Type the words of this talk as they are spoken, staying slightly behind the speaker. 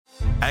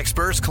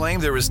Experts claim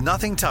there is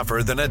nothing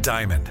tougher than a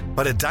diamond.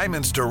 But at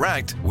Diamonds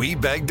Direct, we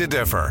beg to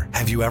differ.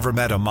 Have you ever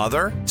met a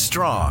mother?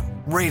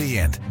 Strong,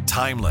 radiant,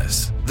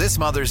 timeless. This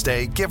Mother's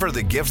Day, give her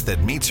the gift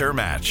that meets her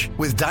match.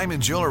 With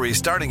diamond jewelry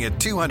starting at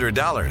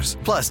 $200.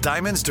 Plus,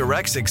 Diamonds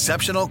Direct's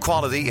exceptional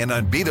quality and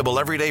unbeatable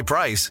everyday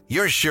price,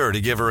 you're sure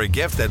to give her a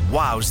gift that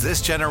wows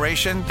this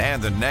generation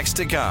and the next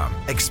to come.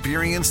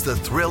 Experience the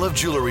thrill of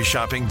jewelry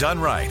shopping done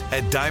right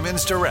at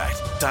Diamonds Direct.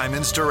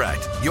 Diamonds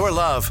Direct. Your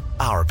love,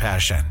 our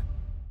passion.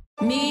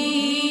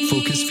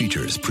 Focus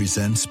Features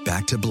presents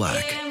Back to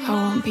Black. I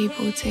want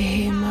people to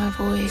hear my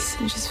voice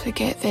and just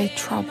forget their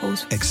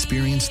troubles.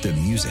 Experience the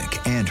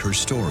music and her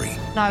story.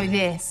 Know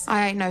this,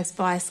 I ain't no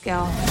Spice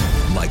Girl.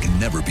 Like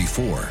never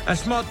before.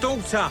 That's my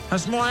daughter.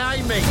 That's my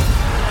Amy.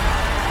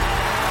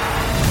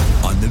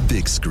 On the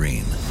big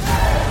screen.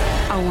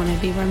 I want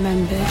to be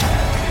remembered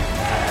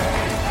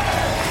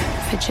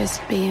for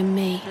just being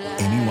me.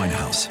 Amy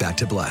Winehouse, Back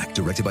to Black,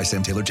 directed by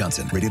Sam Taylor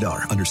Johnson. Rated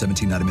R, under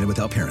 17, not a minute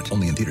without parent.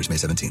 Only in theaters May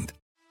 17th.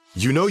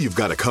 You know you've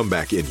got a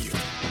comeback in you.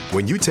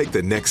 When you take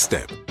the next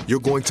step, you're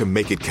going to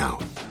make it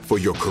count. For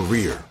your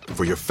career,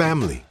 for your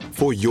family,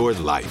 for your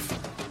life.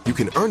 You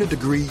can earn a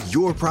degree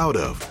you're proud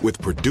of with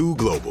Purdue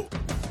Global.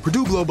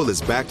 Purdue Global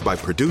is backed by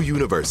Purdue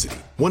University,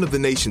 one of the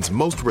nation's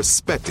most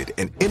respected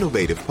and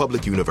innovative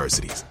public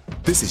universities.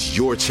 This is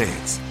your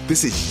chance.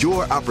 This is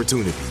your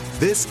opportunity.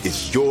 This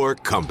is your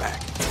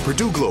comeback.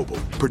 Purdue Global,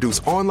 Purdue's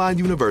online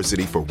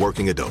university for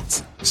working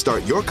adults.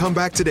 Start your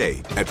comeback today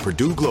at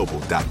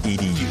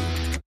purdueglobal.edu.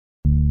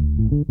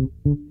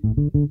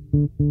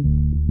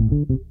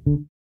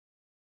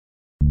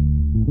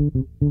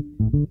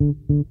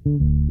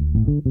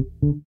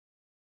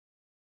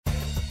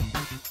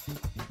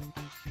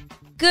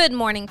 Good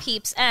morning,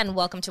 peeps, and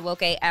welcome to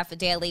Woke AF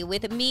Daily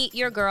with me,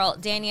 your girl,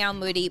 Danielle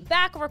Moody,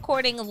 back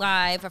recording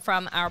live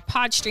from our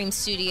Podstream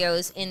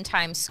studios in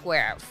Times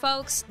Square.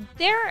 Folks,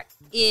 there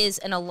is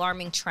an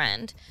alarming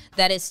trend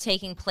that is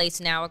taking place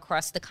now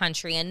across the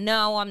country. And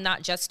no, I'm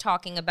not just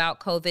talking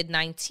about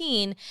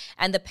COVID-19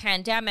 and the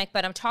pandemic,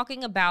 but I'm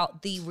talking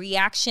about the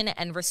reaction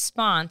and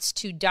response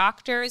to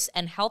doctors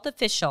and health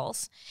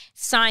officials,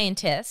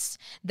 scientists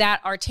that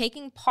are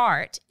taking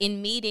part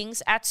in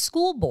meetings at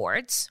school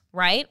boards,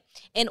 right,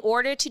 in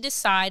order to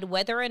decide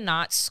whether or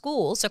not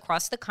schools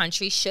across the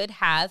country should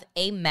have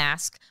a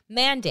mask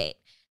mandate.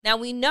 Now,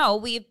 we know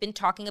we've been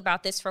talking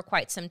about this for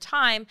quite some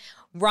time.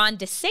 Ron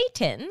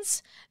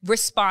DeSantis'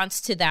 response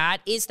to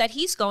that is that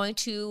he's going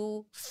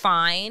to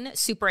fine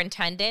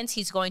superintendents.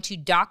 He's going to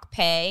dock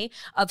pay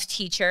of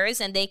teachers,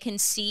 and they can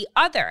see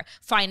other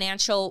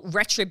financial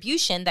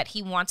retribution that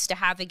he wants to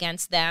have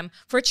against them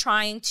for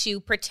trying to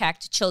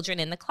protect children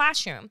in the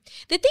classroom.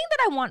 The thing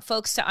that I want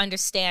folks to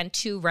understand,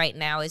 too, right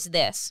now is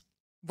this.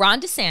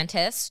 Ron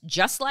DeSantis,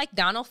 just like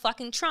Donald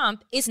fucking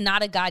Trump, is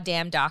not a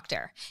goddamn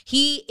doctor.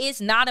 He is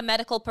not a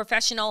medical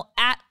professional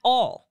at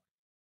all.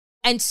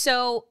 And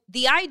so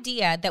the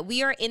idea that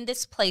we are in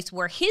this place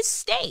where his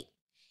state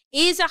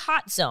is a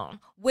hot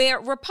zone, where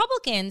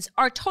Republicans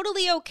are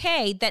totally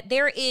okay that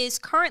there is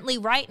currently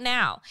right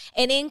now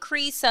an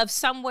increase of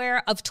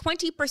somewhere of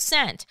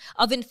 20%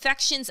 of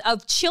infections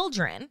of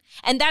children,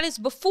 and that is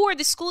before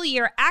the school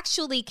year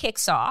actually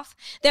kicks off,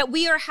 that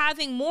we are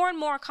having more and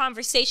more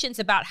conversations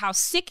about how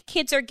sick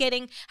kids are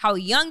getting, how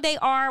young they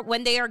are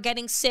when they are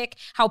getting sick,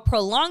 how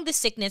prolonged the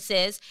sickness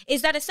is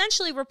that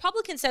essentially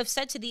Republicans have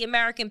said to the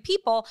American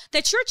people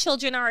that your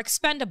children are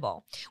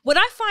expendable. What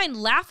I find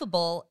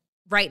laughable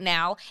right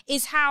now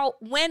is how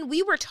when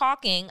we were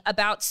talking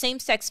about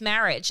same-sex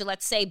marriage,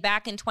 let's say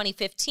back in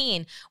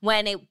 2015,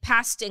 when it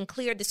passed and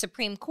cleared the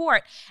Supreme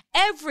Court,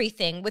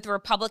 everything with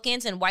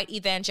Republicans and white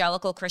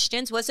evangelical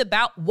Christians was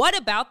about, what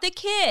about the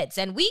kids?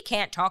 And we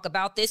can't talk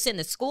about this in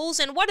the schools,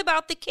 and what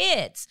about the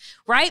kids,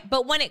 right?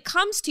 But when it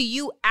comes to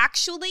you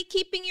actually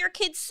keeping your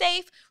kids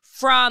safe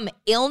from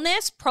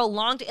illness,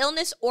 prolonged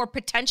illness, or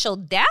potential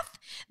death,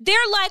 they're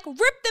like,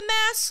 rip the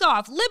masks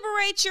off,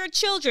 liberate your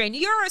children,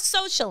 you're a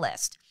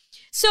socialist.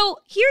 So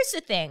here's the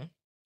thing.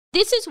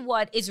 This is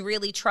what is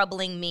really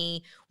troubling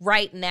me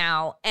right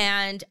now,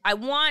 and I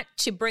want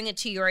to bring it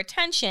to your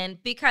attention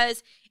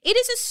because it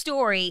is a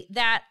story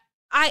that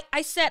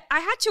I said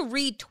I had to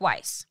read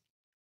twice,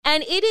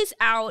 and it is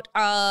out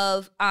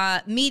of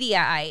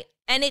Mediaite,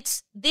 and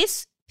it's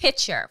this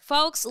picture.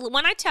 Folks,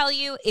 when I tell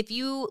you, if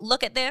you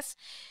look at this,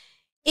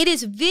 it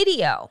is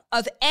video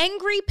of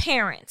angry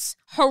parents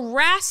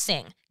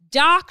harassing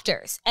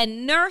doctors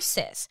and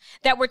nurses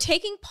that were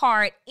taking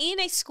part in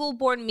a school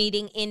board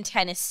meeting in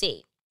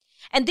Tennessee.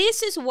 And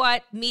this is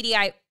what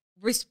Mediaite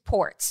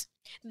reports.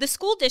 The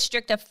school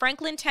district of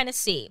Franklin,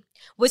 Tennessee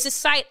was a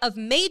site of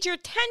major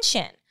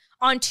tension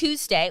on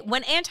Tuesday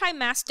when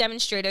anti-mask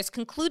demonstrators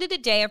concluded a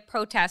day of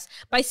protest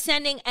by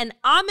sending an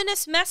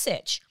ominous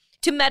message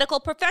to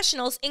medical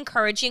professionals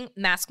encouraging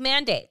mask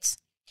mandates.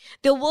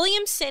 The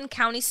Williamson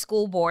County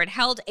School Board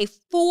held a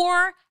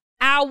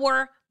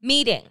 4-hour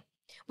meeting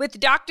with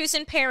doctors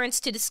and parents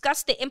to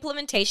discuss the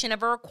implementation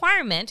of a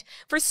requirement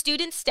for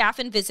students, staff,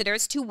 and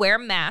visitors to wear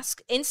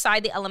masks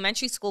inside the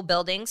elementary school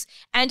buildings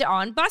and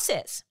on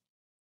buses.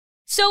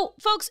 So,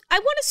 folks, I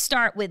want to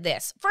start with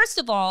this. First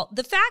of all,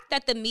 the fact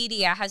that the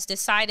media has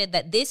decided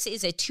that this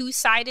is a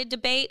two-sided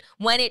debate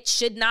when it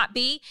should not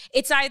be.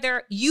 It's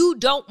either you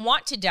don't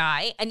want to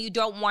die and you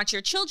don't want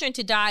your children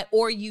to die,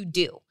 or you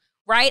do,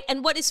 right?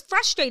 And what is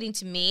frustrating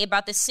to me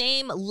about the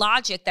same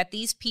logic that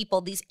these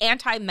people, these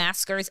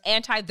anti-maskers,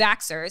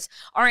 anti-vaxxers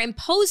are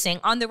imposing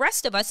on the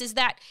rest of us is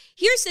that,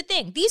 here's the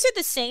thing, these are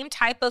the same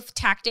type of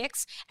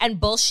tactics and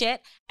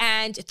bullshit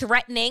and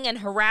threatening and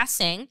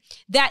harassing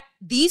that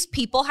these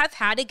people have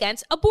had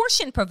against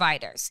abortion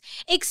providers.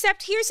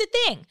 Except here's the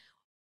thing.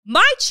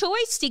 My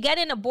choice to get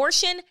an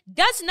abortion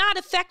does not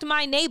affect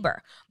my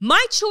neighbor.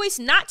 My choice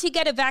not to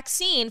get a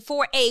vaccine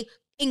for a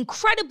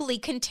incredibly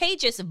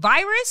contagious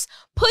virus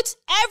puts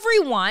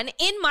everyone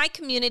in my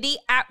community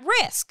at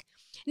risk.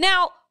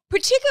 Now,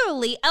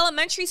 particularly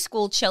elementary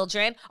school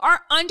children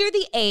are under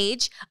the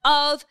age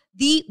of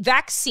the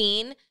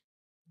vaccine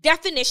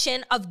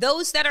definition of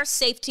those that are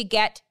safe to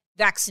get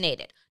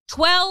vaccinated,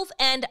 12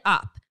 and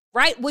up,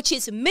 right? Which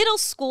is middle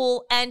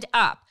school and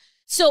up.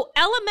 So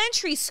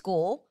elementary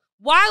school,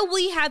 while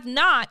we have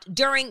not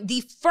during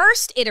the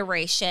first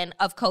iteration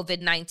of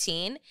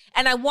COVID-19,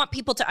 and I want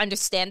people to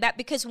understand that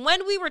because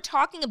when we were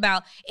talking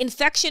about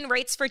infection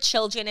rates for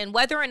children and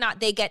whether or not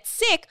they get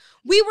sick,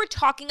 we were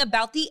talking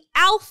about the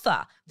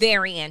alpha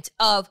variant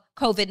of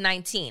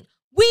COVID-19.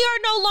 We are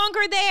no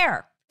longer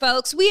there,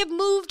 folks. We have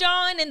moved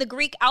on in the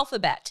Greek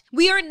alphabet.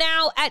 We are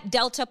now at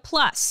Delta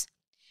Plus.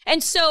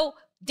 And so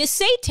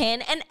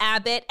DeSantis and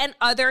Abbott and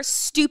other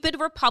stupid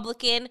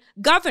Republican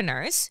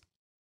governors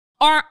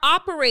are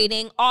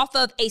operating off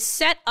of a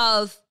set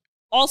of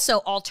also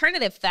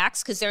alternative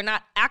facts, because they're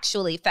not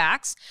actually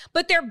facts,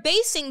 but they're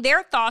basing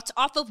their thoughts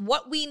off of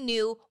what we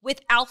knew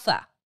with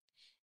Alpha.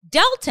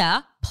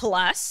 Delta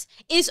Plus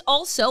is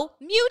also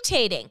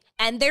mutating,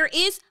 and there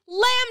is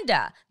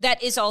Lambda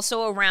that is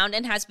also around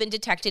and has been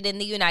detected in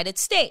the United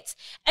States.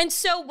 And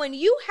so when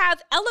you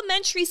have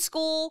elementary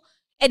school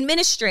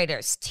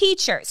administrators,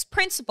 teachers,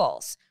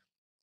 principals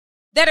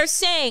that are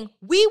saying,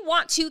 we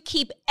want to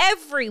keep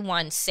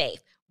everyone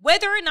safe,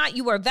 whether or not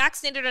you are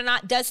vaccinated or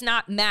not does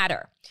not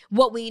matter.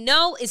 What we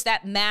know is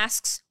that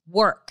masks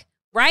work,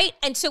 right?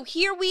 And so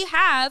here we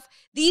have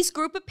these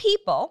group of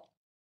people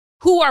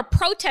who are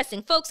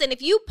protesting, folks. And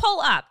if you pull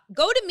up,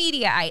 go to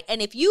Mediaite,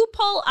 and if you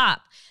pull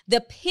up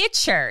the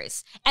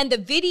pictures and the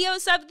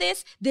videos of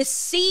this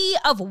sea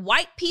of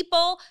white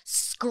people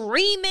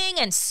screaming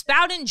and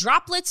spouting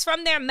droplets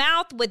from their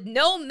mouth with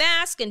no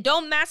mask and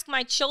don't mask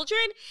my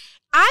children,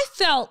 I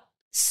felt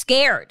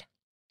scared.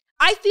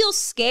 I feel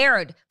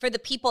scared for the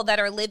people that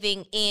are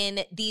living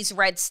in these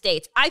red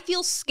states. I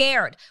feel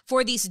scared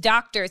for these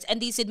doctors and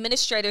these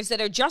administrators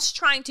that are just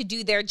trying to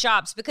do their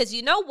jobs, because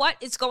you know what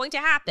is going to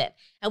happen?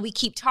 And we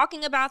keep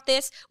talking about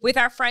this with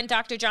our friend,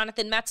 Dr.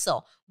 Jonathan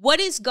Metzl. What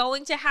is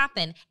going to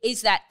happen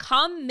is that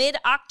come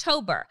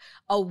mid-October,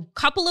 a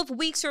couple of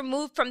weeks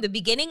removed from the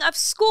beginning of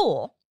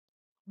school,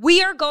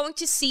 we are going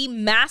to see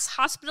mass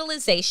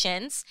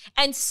hospitalizations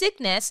and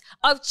sickness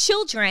of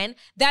children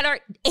that are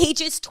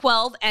ages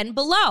 12 and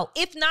below,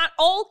 if not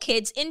all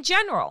kids in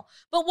general.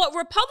 But what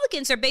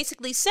Republicans are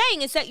basically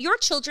saying is that your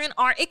children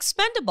are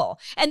expendable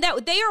and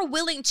that they are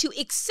willing to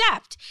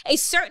accept a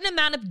certain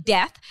amount of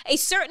death, a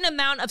certain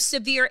amount of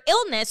severe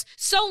illness,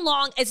 so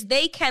long as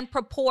they can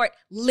purport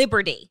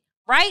liberty,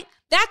 right?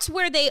 That's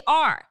where they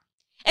are.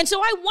 And so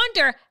I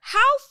wonder,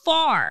 how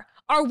far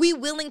are we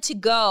willing to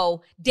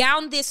go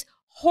down this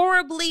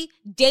horribly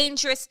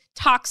dangerous,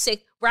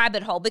 toxic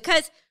rabbit hole?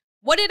 Because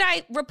what did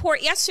I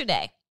report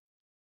yesterday?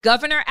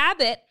 Governor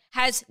Abbott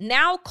has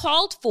now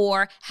called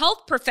for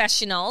health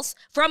professionals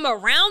from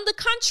around the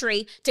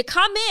country to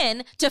come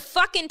in to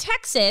fucking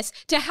Texas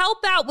to help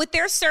out with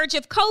their surge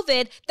of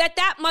COVID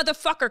that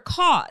motherfucker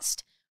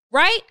caused,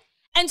 right?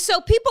 And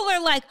so people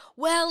are like,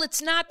 well,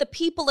 it's not the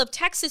people of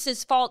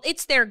Texas's fault.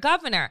 It's their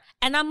governor.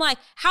 And I'm like,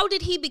 how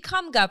did he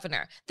become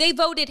governor? They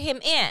voted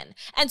him in.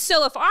 And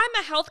so if I'm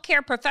a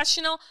healthcare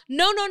professional,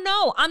 no,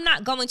 I'm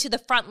not going to the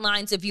front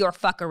lines of your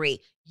fuckery.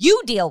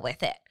 You deal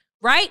with it,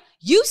 right?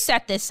 You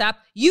set this up.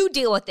 You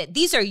deal with it.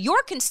 These are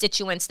your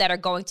constituents that are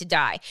going to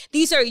die.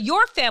 These are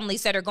your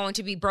families that are going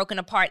to be broken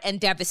apart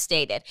and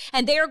devastated.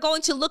 And they are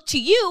going to look to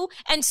you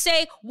and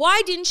say,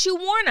 why didn't you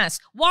warn us?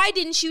 Why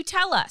didn't you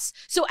tell us?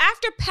 So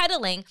after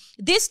peddling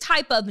this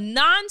type of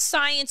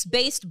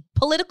non-science-based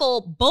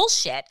political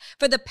bullshit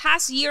for the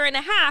past year and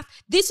a half,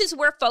 this is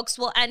where folks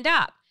will end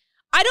up.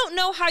 I don't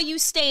know how you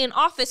stay in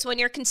office when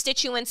your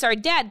constituents are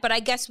dead, but I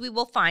guess we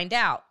will find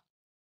out.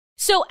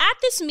 So at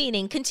this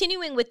meeting,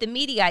 continuing with the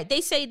media, they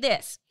say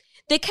this: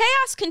 the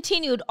chaos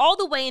continued all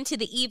the way into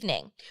the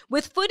evening,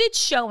 with footage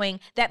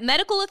showing that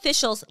medical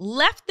officials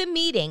left the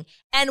meeting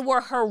and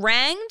were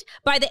harangued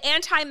by the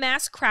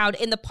anti-mask crowd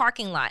in the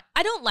parking lot.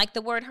 I don't like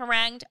the word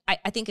harangued.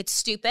 I think it's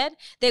stupid.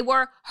 They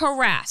were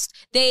harassed.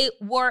 They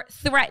were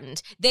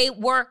threatened. They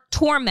were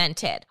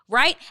tormented,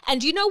 right?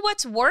 And you know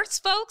what's worse,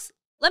 folks?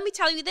 Let me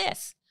tell you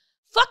this.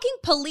 Fucking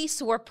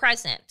police were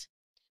present.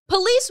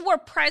 Police were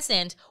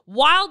present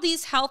while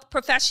these health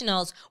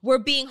professionals were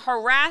being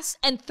harassed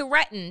and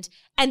threatened,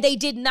 and they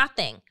did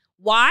nothing.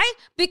 Why?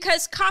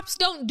 Because cops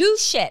don't do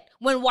shit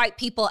when white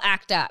people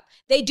act up.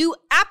 They do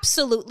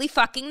absolutely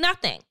fucking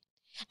nothing.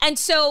 And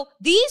so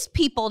these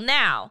people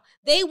now,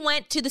 they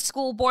went to the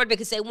school board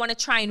because they want to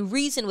try and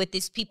reason with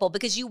these people,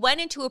 because you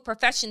went into a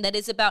profession that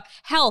is about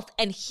health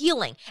and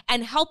healing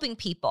and helping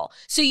people.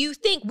 So you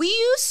think we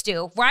used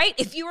to, right?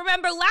 If you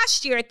remember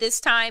last year at this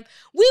time,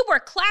 we were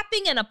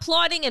clapping and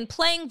applauding and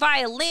playing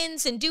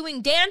violins and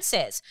doing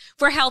dances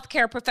for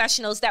healthcare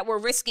professionals that were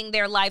risking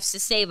their lives to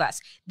save us.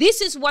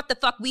 This is what the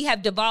fuck we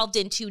have devolved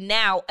into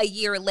now a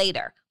year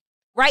later.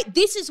 Right?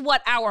 This is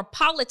what our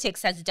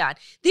politics has done.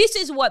 This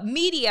is what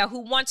media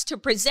who wants to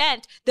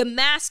present the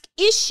mask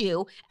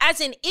issue as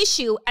an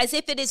issue as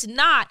if it is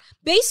not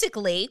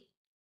basically,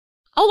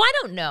 I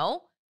don't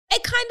know, a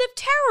kind of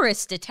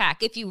terrorist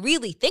attack if you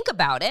really think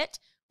about it.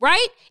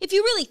 Right? If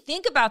you really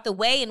think about the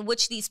way in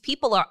which these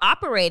people are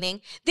operating,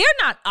 they're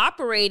not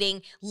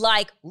operating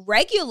like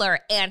regular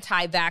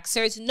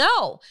anti-vaxxers.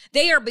 No,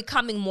 they are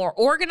becoming more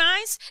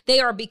organized.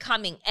 They are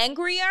becoming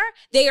angrier.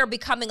 They are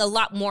becoming a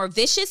lot more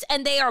vicious,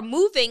 and they are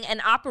moving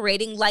and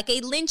operating like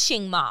a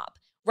lynching mob,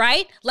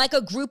 right? Like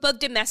a group of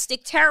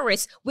domestic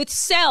terrorists with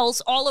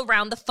cells all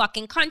around the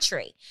fucking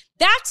country.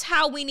 That's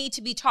how we need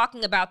to be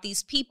talking about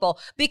these people,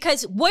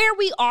 because where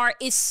we are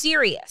is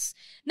serious.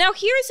 Now,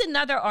 here's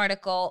another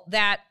article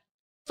that,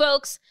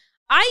 folks,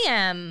 I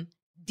am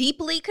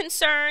deeply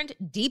concerned,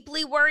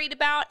 deeply worried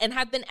about, and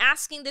have been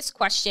asking this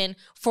question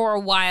for a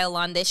while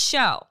on this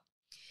show.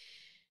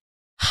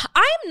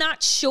 I am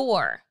not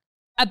sure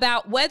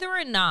about whether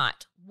or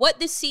not what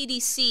the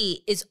CDC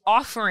is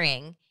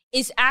offering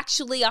is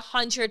actually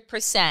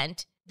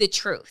 100% the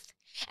truth.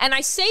 And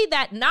I say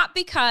that not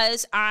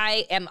because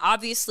I am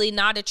obviously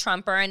not a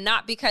Trumper and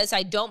not because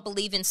I don't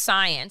believe in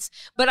science,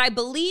 but I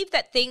believe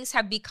that things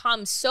have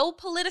become so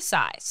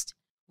politicized,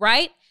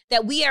 right?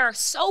 That we are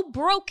so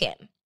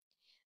broken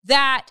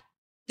that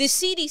the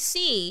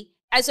CDC,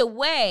 as a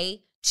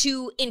way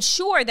to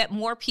ensure that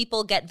more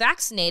people get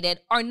vaccinated,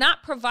 are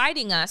not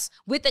providing us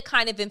with the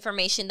kind of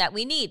information that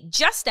we need.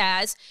 Just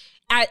as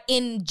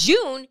in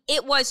June,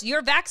 it was,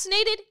 you're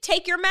vaccinated,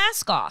 take your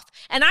mask off.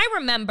 And I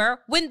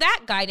remember when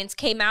that guidance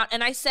came out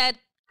and I said,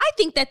 I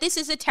think that this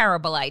is a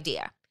terrible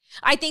idea.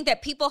 I think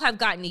that people have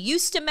gotten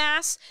used to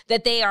masks,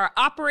 that they are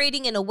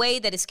operating in a way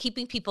that is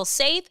keeping people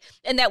safe,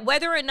 and that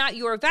whether or not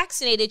you are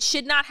vaccinated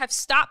should not have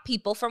stopped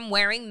people from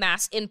wearing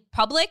masks in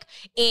public,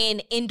 in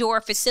indoor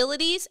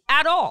facilities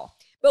at all.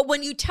 But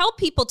when you tell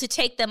people to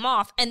take them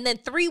off and then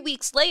 3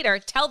 weeks later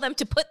tell them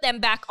to put them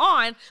back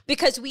on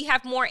because we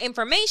have more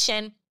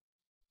information,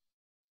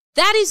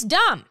 that is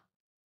dumb,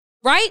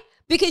 right?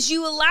 Because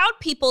you allowed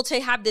people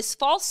to have this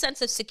false sense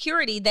of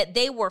security that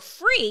they were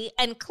free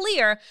and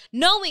clear,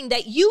 knowing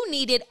that you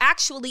needed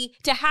actually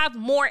to have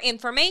more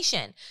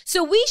information.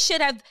 So we should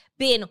have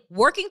been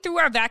working through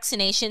our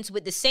vaccinations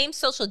with the same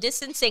social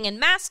distancing and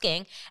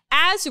masking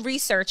as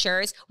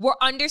researchers were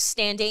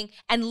understanding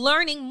and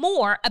learning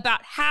more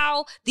about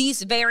how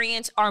these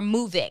variants are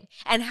moving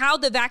and how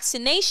the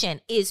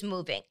vaccination is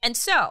moving. And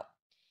so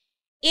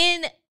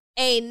in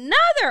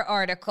another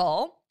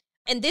article,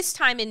 and this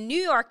time in New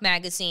York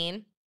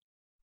Magazine,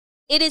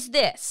 it is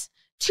this: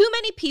 too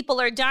many people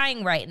are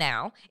dying right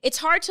now. It's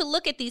hard to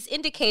look at these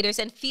indicators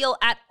and feel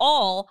at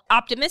all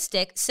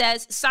optimistic,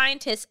 says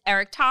scientist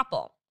Eric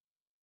Topol.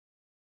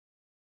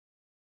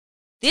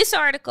 This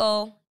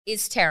article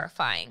is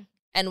terrifying.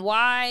 And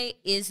why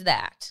is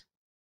that?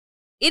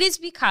 It is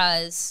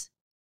because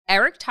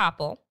Eric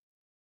Topol,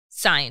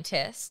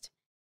 scientist,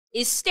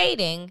 is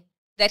stating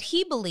that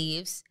he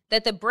believes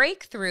that the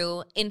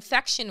breakthrough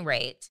infection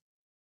rate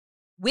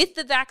with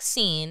the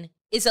vaccine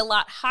is a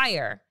lot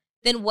higher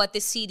than what the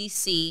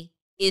CDC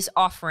is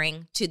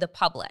offering to the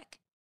public.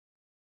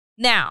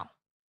 Now,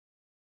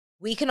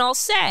 we can all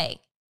say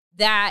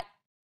that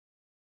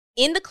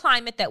in the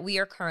climate that we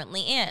are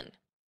currently in,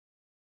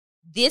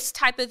 this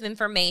type of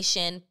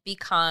information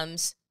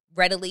becomes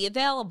readily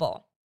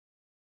available.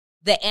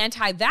 The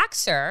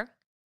anti-vaxxer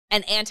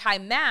and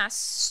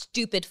anti-mask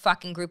stupid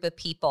fucking group of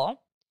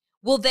people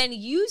will then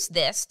use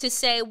this to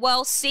say,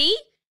 well, see,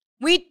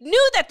 we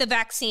knew that the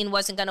vaccine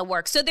wasn't going to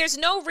work, so there's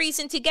no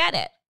reason to get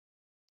it.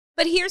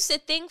 But here's the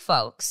thing,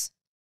 folks.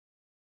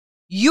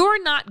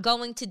 You're not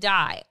going to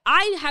die.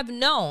 I have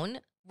known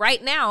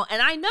right now,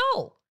 and I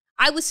know,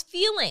 I was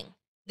feeling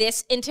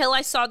this until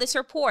I saw this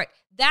report,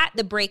 that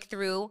the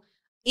breakthrough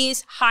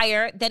is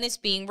higher than is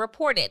being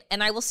reported.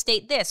 And I will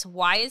state this.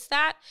 Why is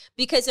that?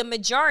 Because a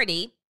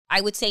majority, I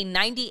would say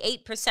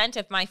 98%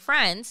 of my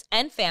friends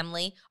and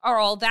family are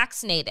all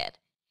vaccinated.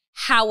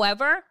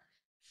 However,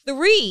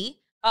 3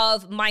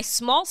 of my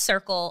small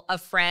circle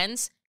of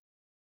friends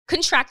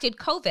contracted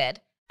COVID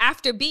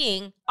after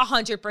being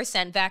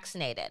 100%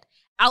 vaccinated.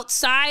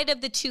 Outside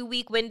of the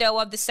 2-week window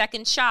of the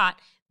second shot,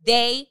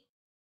 they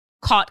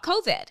caught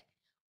COVID.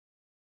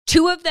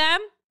 2 of them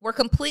were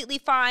completely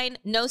fine,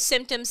 no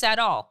symptoms at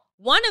all.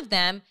 1 of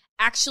them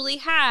actually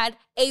had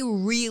a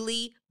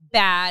really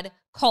bad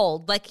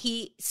cold, like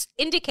he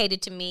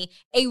indicated to me,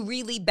 a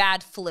really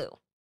bad flu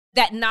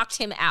that knocked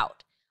him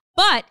out.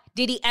 But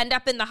did he end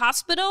up in the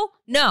hospital?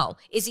 No.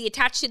 Is he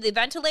attached to the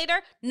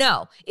ventilator?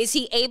 No. Is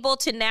he able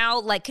to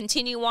now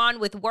continue on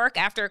with work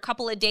after a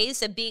couple of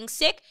days of being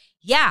sick?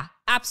 Yeah,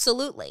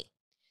 absolutely.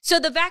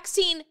 So the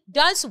vaccine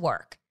does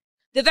work.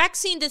 The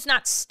vaccine does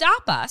not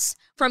stop us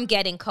from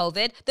getting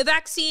COVID. The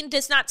vaccine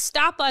does not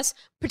stop us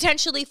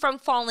potentially from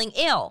falling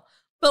ill.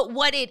 But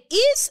what it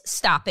is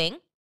stopping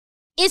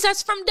is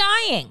us from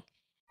dying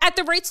at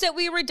the rates that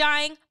we were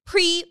dying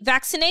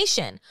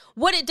pre-vaccination.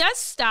 What it does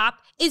stop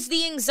is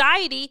the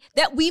anxiety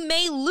that we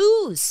may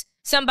lose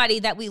somebody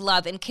that we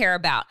love and care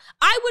about.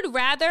 I would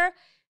rather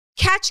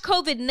catch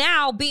COVID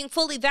now being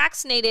fully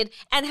vaccinated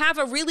and have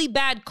a really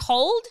bad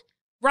cold,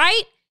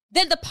 right,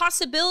 than the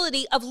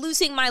possibility of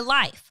losing my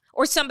life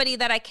or somebody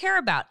that I care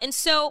about. And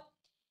so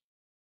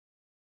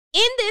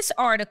in this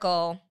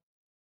article,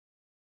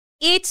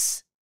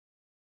 it's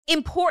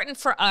important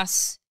for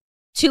us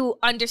to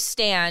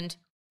understand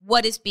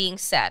what is being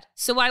said.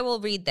 So I will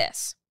read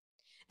this.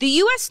 The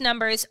U.S.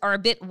 numbers are a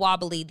bit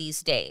wobbly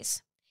these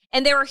days,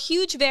 and there are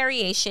huge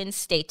variations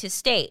state to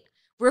state,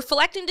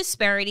 reflecting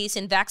disparities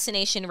in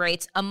vaccination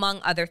rates, among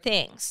other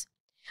things.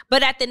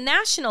 But at the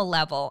national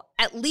level,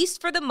 at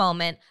least for the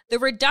moment, the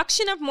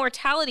reduction of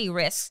mortality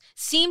risks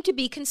seem to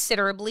be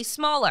considerably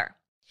smaller.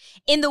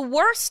 In the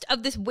worst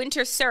of the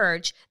winter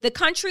surge, the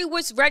country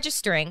was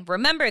registering,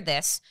 remember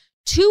this,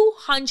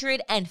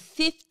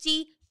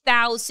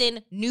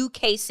 250,000 new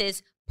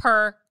cases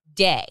per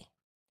day.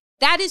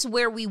 That is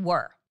where we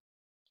were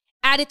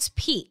at its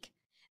peak.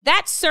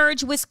 That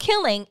surge was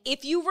killing,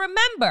 if you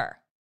remember,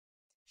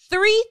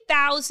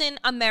 3,000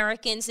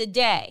 Americans a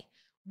day.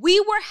 We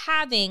were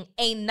having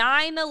a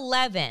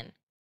 9/11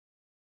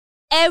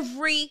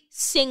 every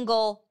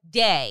single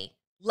day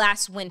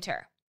last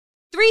winter.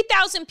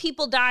 3,000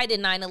 people died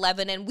in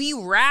 9/11, and we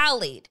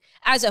rallied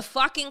as a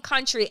fucking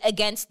country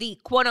against the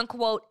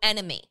quote-unquote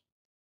enemy.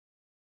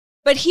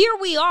 But here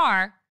we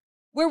are,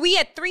 where we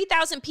had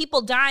 3,000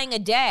 people dying a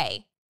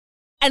day,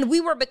 and we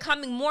were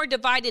becoming more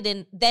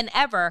divided than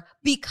ever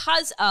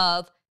because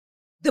of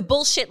the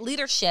bullshit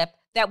leadership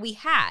that we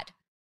had.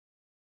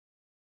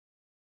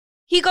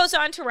 He goes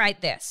on to write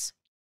this.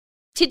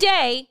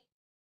 Today,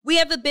 we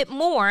have a bit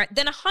more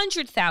than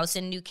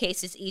 100,000 new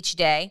cases each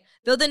day,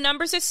 though the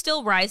numbers are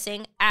still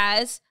rising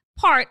as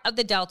part of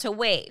the Delta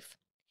wave.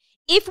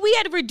 If we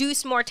had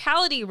reduced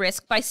mortality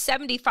risk by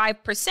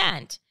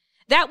 75%,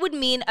 that would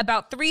mean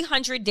about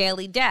 300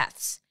 daily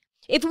deaths.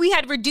 If we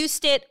had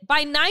reduced it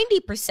by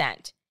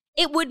 90%,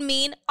 it would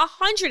mean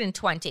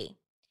 120.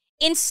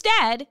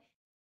 Instead,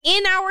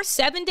 in our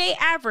 7-day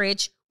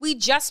average, we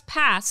just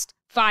passed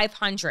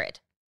 500.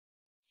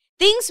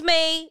 Things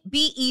may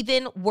be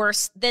even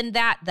worse than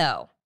that,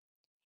 though.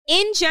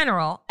 In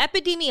general,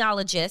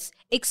 epidemiologists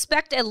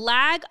expect a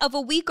lag of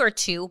a week or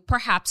two,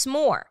 perhaps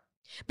more,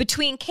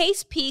 between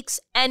case peaks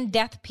and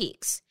death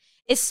peaks.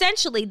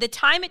 Essentially, the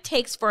time it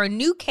takes for a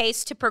new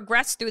case to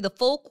progress through the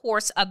full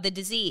course of the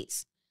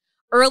disease.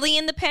 Early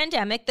in the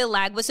pandemic, the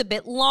lag was a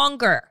bit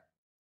longer.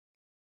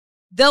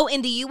 Though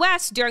in the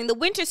U.S., during the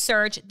winter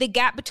surge, the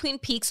gap between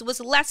peaks was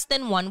less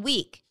than 1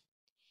 week.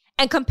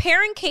 And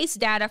comparing case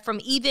data from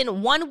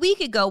even 1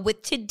 week ago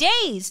with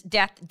today's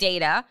death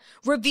data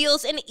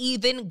reveals an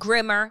even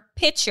grimmer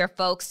picture,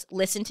 folks.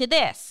 Listen to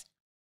this.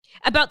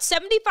 About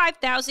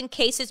 75,000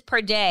 cases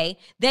per day,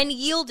 then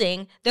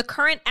yielding the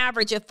current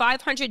average of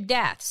 500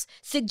 deaths,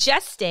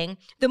 suggesting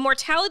the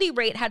mortality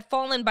rate had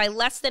fallen by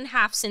less than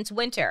half since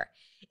winter.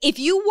 If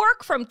you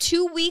work from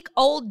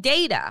 2-week-old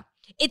data,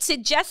 it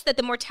suggests that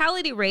the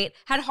mortality rate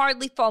had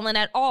hardly fallen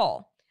at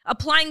all.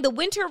 Applying the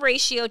winter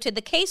ratio to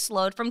the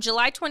caseload from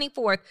July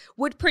 24th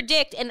would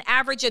predict an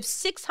average of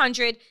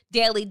 600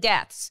 daily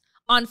deaths.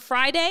 On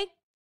Friday,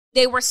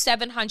 they were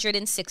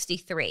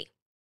 763.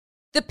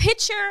 The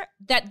picture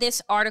that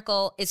this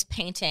article is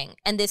painting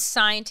and this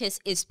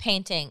scientist is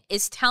painting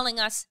is telling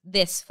us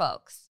this,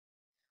 folks.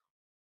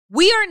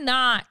 We are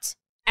not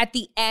at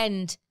the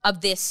end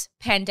of this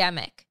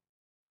pandemic.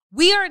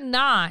 We are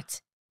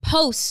not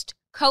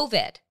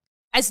post-COVID,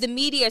 as the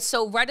media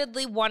so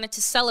readily wanted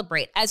to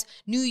celebrate, as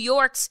New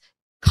York's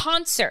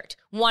concert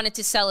wanted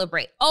to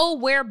celebrate. Oh,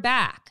 we're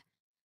back.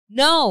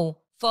 No,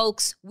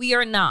 folks, we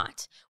are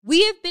not.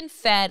 We have been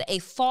fed a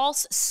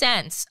false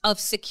sense of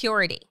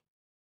security.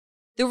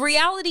 The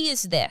reality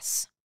is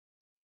this.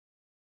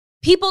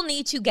 People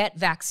need to get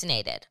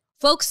vaccinated.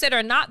 Folks that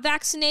are not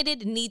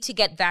vaccinated need to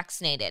get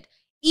vaccinated.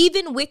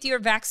 Even with your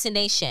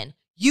vaccination,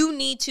 you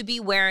need to be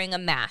wearing a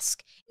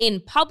mask in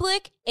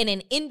public and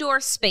in indoor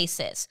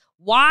spaces.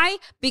 Why?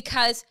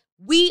 Because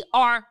we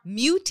are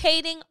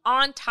mutating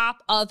on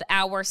top of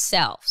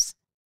ourselves.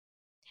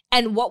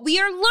 And what we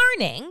are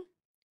learning,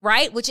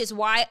 right, which is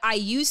why I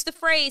use the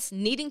phrase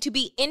needing to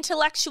be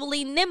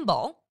intellectually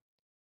nimble,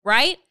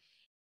 right?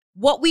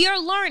 What we are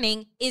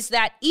learning is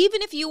that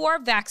even if you are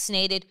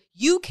vaccinated,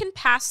 you can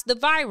pass the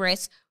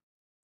virus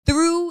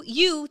through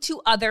you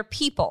to other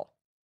people,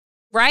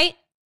 right?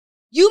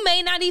 You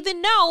may not even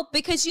know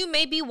because you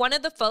may be one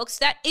of the folks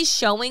that is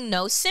showing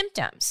no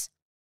symptoms.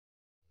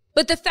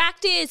 But the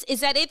fact is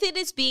that if it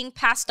is being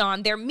passed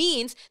on, there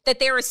means that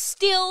there is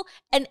still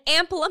an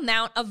ample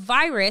amount of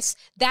virus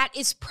that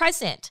is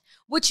present,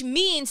 which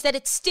means that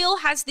it still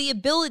has the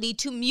ability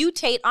to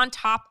mutate on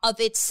top of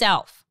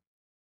itself.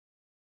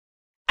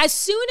 As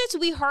soon as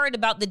we heard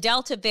about the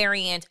Delta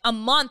variant a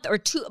month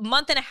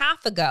and a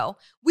half ago,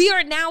 we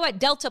are now at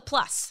Delta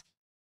Plus,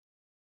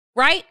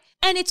 right?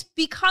 And it's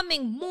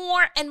becoming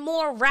more and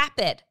more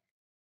rapid,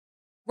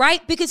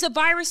 right? Because the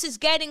virus is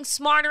getting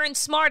smarter and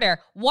smarter,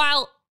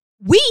 while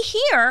we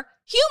here,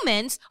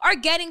 humans, are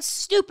getting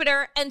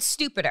stupider and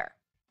stupider.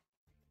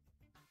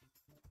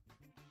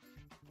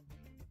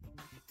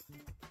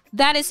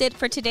 That is it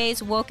for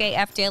today's Woke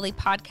AF Daily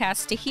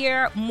podcast. To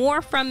hear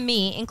more from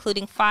me,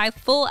 including 5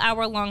 full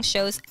hour-long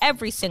shows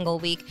every single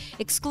week,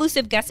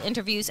 exclusive guest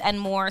interviews, and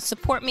more,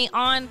 support me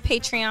on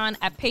Patreon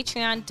at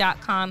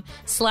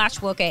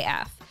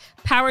patreon.com/wokeaf.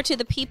 Power to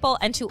the people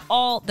and to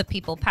all the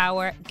people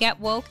power.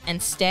 Get woke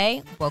and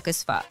stay woke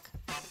as fuck.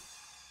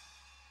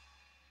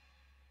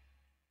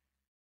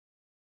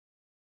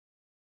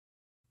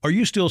 Are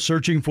you still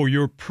searching for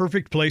your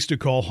perfect place to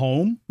call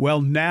home?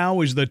 Well, now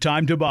is the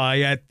time to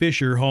buy at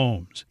Fisher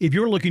Homes. If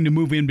you're looking to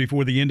move in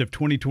before the end of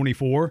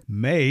 2024,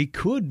 May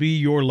could be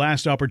your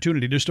last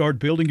opportunity to start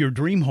building your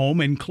dream home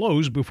and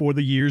close before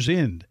the year's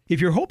end. If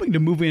you're hoping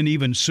to move in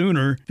even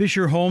sooner,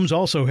 Fisher Homes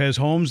also has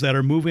homes that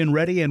are move-in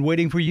ready and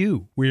waiting for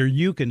you, where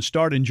you can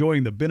start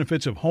enjoying the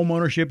benefits of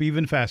homeownership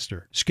even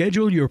faster.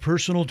 Schedule your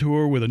personal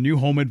tour with a new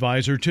home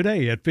advisor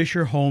today at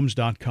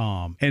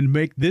FisherHomes.com and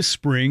make this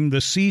spring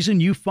the season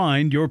you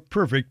find your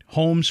perfect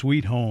home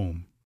sweet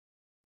home.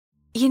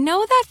 You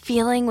know that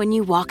feeling when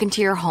you walk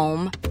into your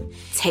home,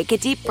 take a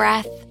deep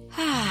breath,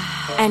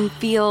 and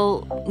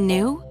feel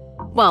new?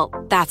 Well,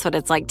 that's what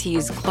it's like to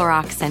use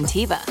Clorox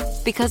Scentiva.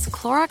 Because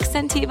Clorox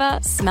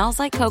Scentiva smells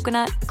like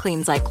coconut,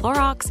 cleans like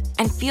Clorox,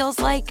 and feels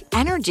like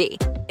energy.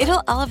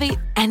 It'll elevate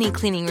any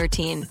cleaning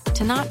routine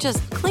to not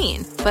just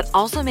clean, but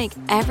also make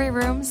every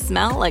room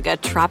smell like a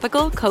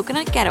tropical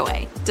coconut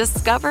getaway.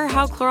 Discover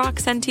how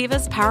Clorox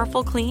Scentiva's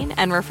powerful clean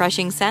and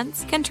refreshing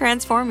scents can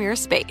transform your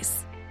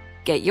space.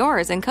 Get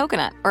yours in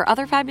coconut or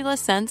other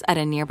fabulous scents at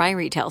a nearby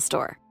retail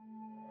store.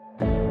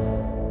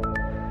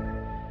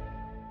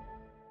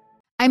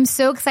 I'm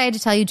so excited to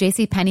tell you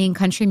JCPenney and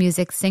country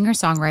music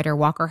singer-songwriter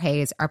Walker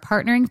Hayes are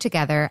partnering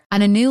together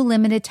on a new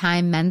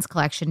limited-time men's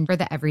collection for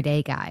the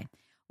everyday guy.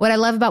 What I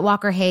love about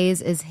Walker Hayes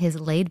is his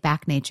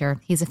laid-back nature.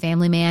 He's a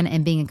family man,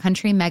 and being a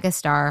country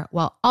megastar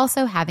while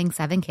also having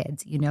 7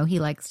 kids, you know he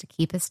likes to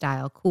keep his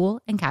style cool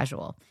and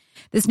casual.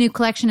 This new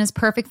collection is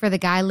perfect for the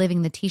guy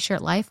living the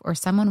t-shirt life or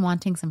someone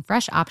wanting some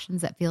fresh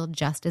options that feel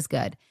just as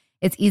good.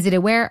 It's easy to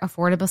wear,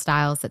 affordable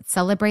styles that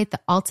celebrate the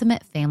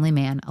ultimate family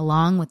man,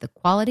 along with the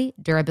quality,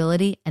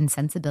 durability, and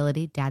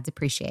sensibility dads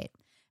appreciate.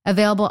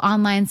 Available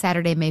online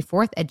Saturday, May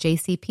 4th at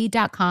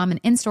jcp.com and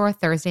in-store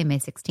Thursday, May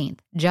 16th.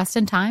 Just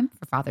in time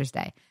for Father's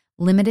Day.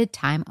 Limited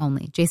time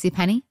only.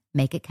 JCPenney,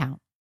 make it count.